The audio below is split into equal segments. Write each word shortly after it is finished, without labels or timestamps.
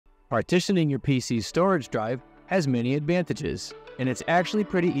Partitioning your PC's storage drive has many advantages, and it's actually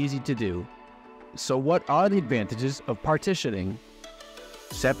pretty easy to do. So what are the advantages of partitioning?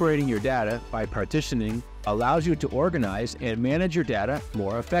 Separating your data by partitioning allows you to organize and manage your data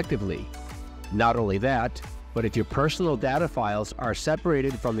more effectively. Not only that, but if your personal data files are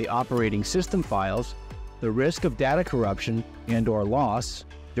separated from the operating system files, the risk of data corruption and/or loss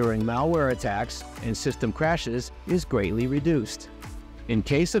during malware attacks and system crashes is greatly reduced. In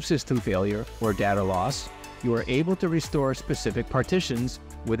case of system failure or data loss, you are able to restore specific partitions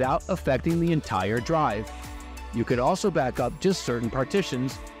without affecting the entire drive. You can also back up just certain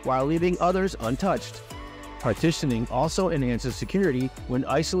partitions while leaving others untouched. Partitioning also enhances security when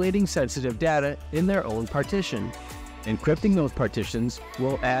isolating sensitive data in their own partition. Encrypting those partitions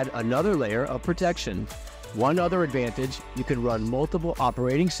will add another layer of protection. One other advantage, you can run multiple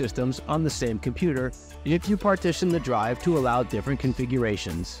operating systems on the same computer if you partition the drive to allow different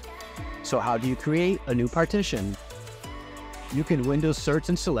configurations. So how do you create a new partition? You can Windows search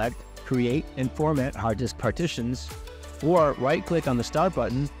and select Create and Format Hard Disk Partitions, or right-click on the Start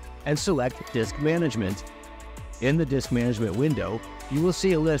button and select Disk Management. In the Disk Management window, you will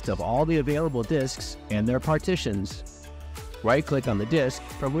see a list of all the available disks and their partitions. Right-click on the disk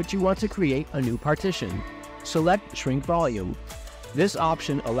from which you want to create a new partition. Select Shrink Volume. This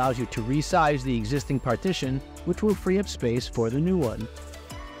option allows you to resize the existing partition, which will free up space for the new one.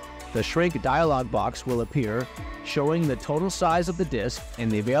 The Shrink dialog box will appear, showing the total size of the disk and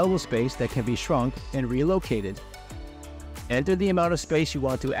the available space that can be shrunk and relocated. Enter the amount of space you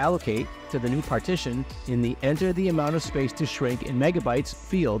want to allocate to the new partition in the Enter the amount of space to shrink in megabytes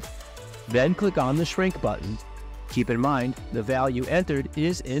field. Then click on the Shrink button. Keep in mind, the value entered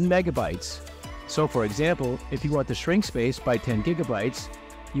is in megabytes. So for example, if you want to shrink space by 10 gigabytes,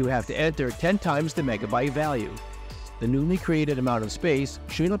 you have to enter 10 times the megabyte value. The newly created amount of space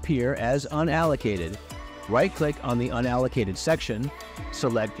should appear as unallocated. Right-click on the unallocated section,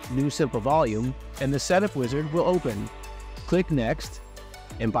 select New Simple Volume, and the setup wizard will open. Click Next,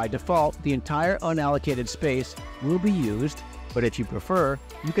 and by default, the entire unallocated space will be used, but if you prefer,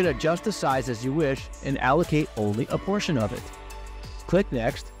 you can adjust the size as you wish and allocate only a portion of it. Click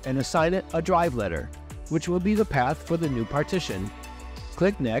Next and assign it a drive letter, which will be the path for the new partition.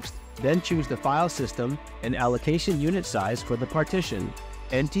 Click Next, then choose the file system and allocation unit size for the partition.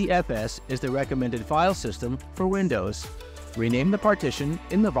 NTFS is the recommended file system for Windows. Rename the partition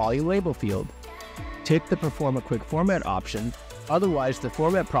in the volume label field. Tick the Perform a Quick Format option, otherwise the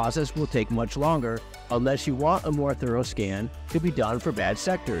format process will take much longer unless you want a more thorough scan to be done for bad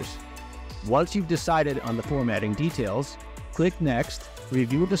sectors. Once you've decided on the formatting details, click Next,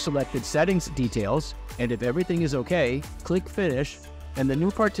 review the selected settings details, and if everything is okay, click Finish, and the new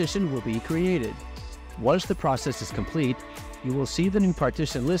partition will be created. Once the process is complete, you will see the new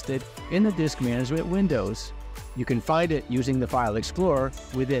partition listed in the Disk Management windows. You can find it using the File Explorer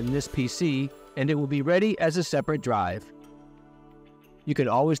within this PC, and it will be ready as a separate drive. You can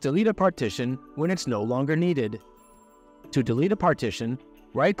always delete a partition when it's no longer needed. To delete a partition,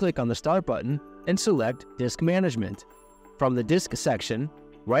 right-click on the Start button and select Disk Management. From the Disk section,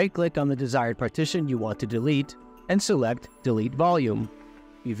 right-click on the desired partition you want to delete and select Delete Volume.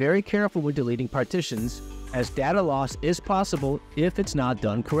 Be very careful when deleting partitions, as data loss is possible if it's not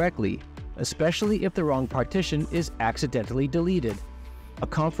done correctly, especially if the wrong partition is accidentally deleted. A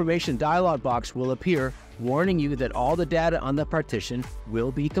confirmation dialog box will appear warning you that all the data on the partition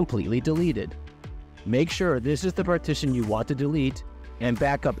will be completely deleted. Make sure this is the partition you want to delete and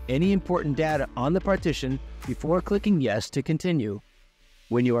back up any important data on the partition before clicking Yes to continue.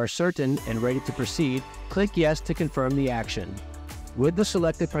 When you are certain and ready to proceed, click Yes to confirm the action. With the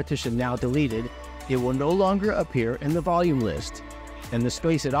selected partition now deleted, it will no longer appear in the volume list, and the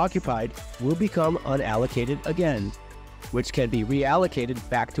space it occupied will become unallocated again, which can be reallocated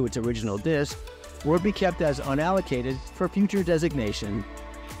back to its original disk or be kept as unallocated for future designation.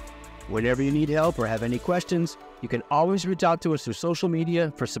 Whenever you need help or have any questions, you can always reach out to us through social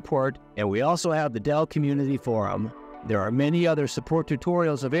media for support, and we also have the Dell Community Forum. There are many other support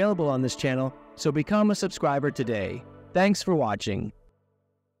tutorials available on this channel, so become a subscriber today. Thanks for watching.